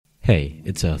Hey,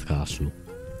 it's Earth Castle.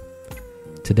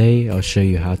 Today I'll show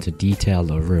you how to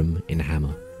detail a room in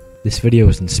Hammer. This video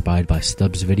was inspired by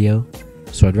Stubbs' video,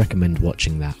 so I'd recommend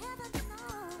watching that.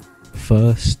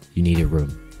 First, you need a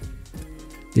room.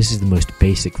 This is the most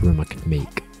basic room I could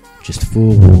make. Just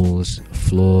 4 walls, a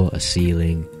floor, a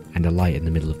ceiling, and a light in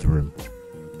the middle of the room.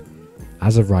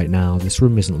 As of right now, this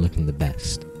room isn't looking the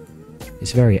best.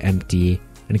 It's very empty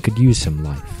and it could use some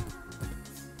life.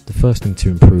 The first thing to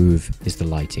improve is the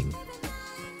lighting.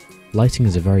 Lighting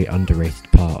is a very underrated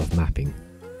part of mapping.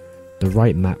 The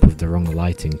right map with the wrong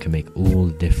lighting can make all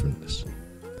the difference.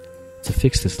 To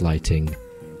fix this lighting,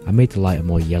 I made the light a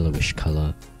more yellowish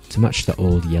colour to match the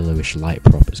old yellowish light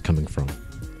prop it's coming from.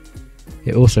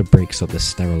 It also breaks up the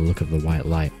sterile look of the white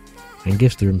light and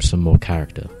gives the room some more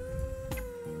character.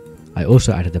 I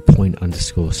also added a point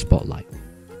underscore spotlight.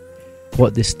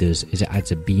 What this does is it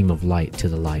adds a beam of light to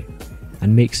the light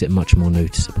and makes it much more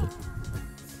noticeable.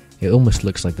 It almost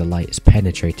looks like the light is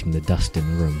penetrating the dust in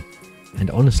the room, and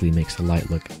honestly makes the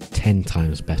light look 10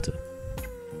 times better.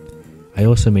 I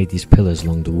also made these pillars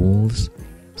along the walls,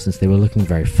 since they were looking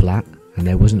very flat and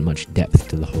there wasn't much depth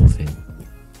to the whole thing.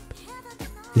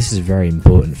 This is very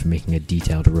important for making a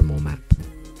detailed room or map.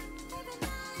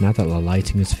 Now that the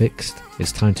lighting is fixed,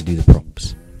 it's time to do the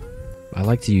props. I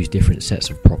like to use different sets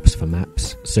of props for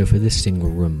maps, so for this single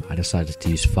room I decided to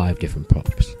use 5 different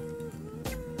props.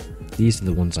 These are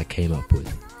the ones I came up with.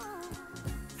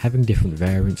 Having different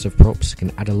variants of props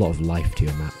can add a lot of life to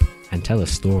your map, and tell a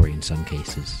story in some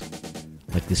cases,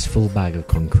 like this full bag of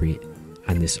concrete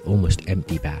and this almost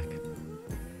empty bag.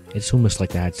 It's almost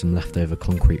like they had some leftover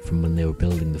concrete from when they were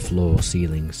building the floor or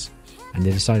ceilings, and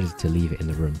they decided to leave it in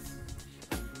the room.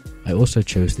 I also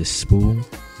chose this spool,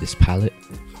 this pallet,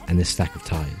 and this stack of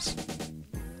tyres.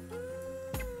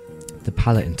 The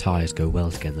pallet and tyres go well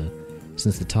together,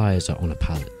 since the tyres are on a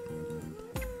pallet.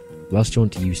 Whilst you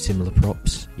want to use similar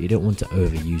props, you don't want to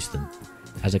overuse them,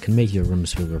 as it can make your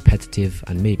rooms feel repetitive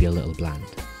and maybe a little bland.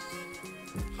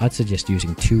 I'd suggest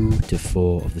using 2 to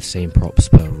 4 of the same props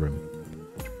per room,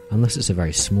 unless it's a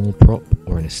very small prop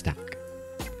or in a stack.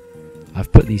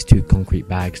 I've put these 2 concrete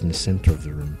bags in the centre of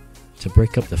the room to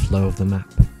break up the flow of the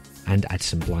map and add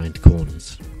some blind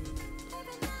corners.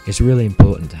 It's really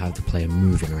important to have the player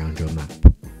moving around your map.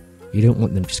 You don't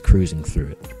want them just cruising through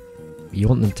it. You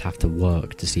want them to have to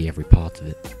work to see every part of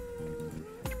it.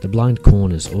 The blind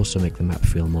corners also make the map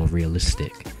feel more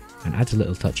realistic and adds a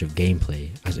little touch of gameplay,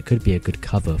 as it could be a good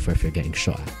cover for if you're getting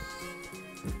shot at.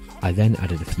 I then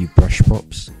added a few brush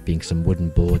props, being some wooden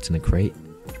boards and a crate.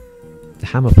 The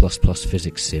Hammer++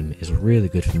 physics sim is really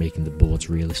good for making the boards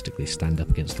realistically stand up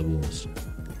against the walls.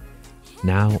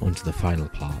 Now onto the final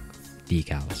part,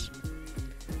 decals.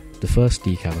 The first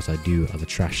decals I do are the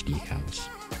trash decals.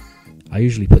 I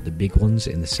usually put the big ones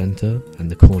in the centre and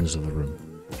the corners of the room,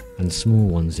 and the small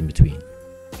ones in between.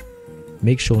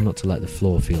 Make sure not to let the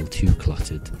floor feel too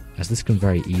cluttered, as this can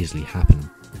very easily happen.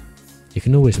 You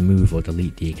can always move or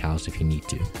delete decals if you need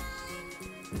to.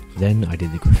 Then I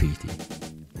did the graffiti.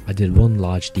 I did 1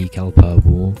 large decal per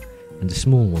wall and a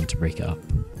small one to break it up.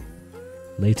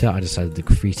 Later I decided the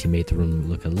graffiti made the room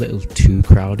look a little too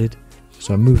crowded,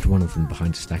 so I moved one of them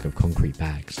behind a stack of concrete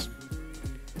bags.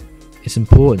 It's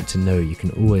important to know you can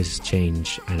always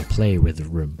change and play with the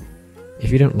room.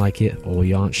 If you don't like it or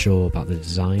you aren't sure about the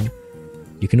design,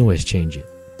 you can always change it.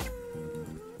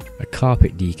 A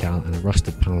carpet decal and a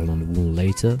rusted panel on the wall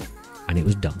later, and it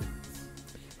was done.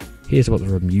 Here's what the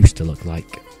room used to look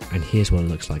like, and here's what it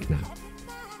looks like now.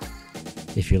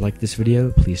 If you like this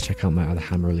video, please check out my other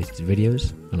Hammer related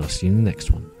videos, and I'll see you in the next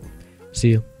one. See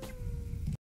you.